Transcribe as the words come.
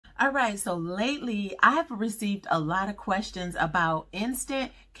All right, so lately I have received a lot of questions about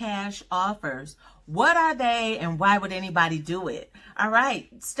instant cash offers. What are they and why would anybody do it? All right,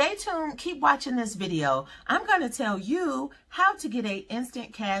 stay tuned. Keep watching this video. I'm going to tell you how to get an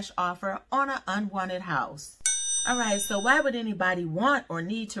instant cash offer on an unwanted house. All right, so why would anybody want or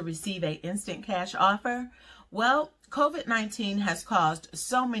need to receive an instant cash offer? Well, COVID-19 has caused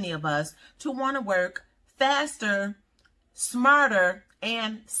so many of us to want to work faster, smarter,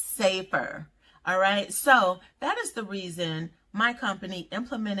 and safer. All right, so that is the reason my company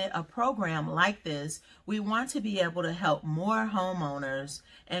implemented a program like this. We want to be able to help more homeowners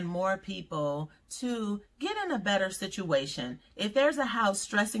and more people to get in a better situation. If there's a house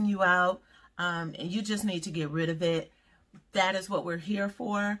stressing you out and you just need to get rid of it, that is what we're here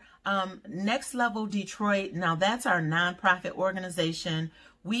for. Next Level Detroit, now that's our nonprofit organization.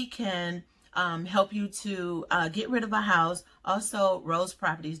 We can help you to get rid of a house. Also, Rose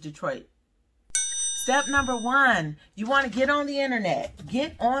Properties Detroit. Step number 1, you want to get on the internet.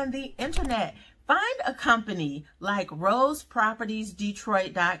 Get on the internet. Find a company like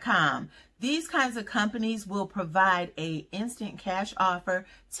rosepropertiesdetroit.com. These kinds of companies will provide an instant cash offer,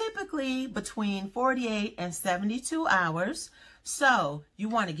 typically between 48 and 72 hours. So you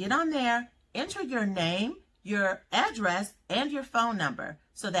want to get on there, enter your name, your address, and your phone number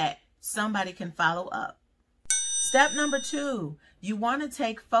so that somebody can follow up. Step number 2, you want to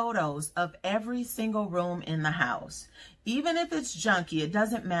take photos of every single room in the house. Even if it's junky, it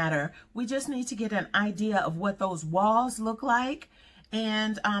doesn't matter. We just need to get an idea of what those walls look like.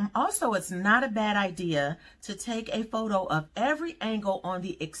 And also, it's not a bad idea to take a photo of every angle on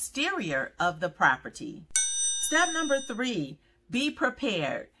the exterior of the property. Step number 3, be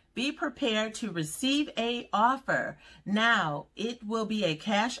prepared. Be prepared to receive an offer. Now, it will be a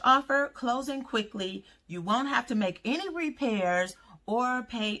cash offer, closing quickly. You won't have to make any repairs or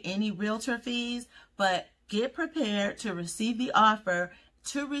pay any realtor fees, but get prepared to receive the offer,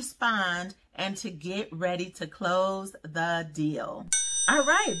 to respond, and to get ready to close the deal. All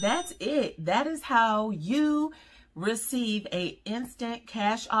right, that's it. That is how you receive an instant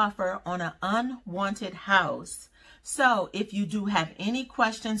cash offer on an unwanted house. So if you do have any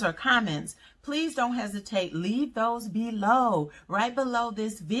questions or comments, please don't hesitate. Leave those below, right below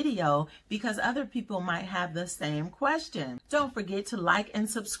this video, because other people might have the same question. Don't forget to like and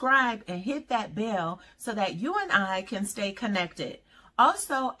subscribe and hit that bell so that you and I can stay connected.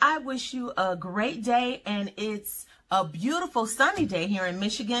 Also, I wish you a great day, and it's a beautiful sunny day here in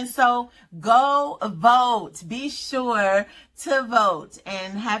Michigan, so go vote. Be sure to vote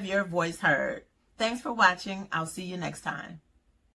and have your voice heard. Thanks for watching. I'll see you next time.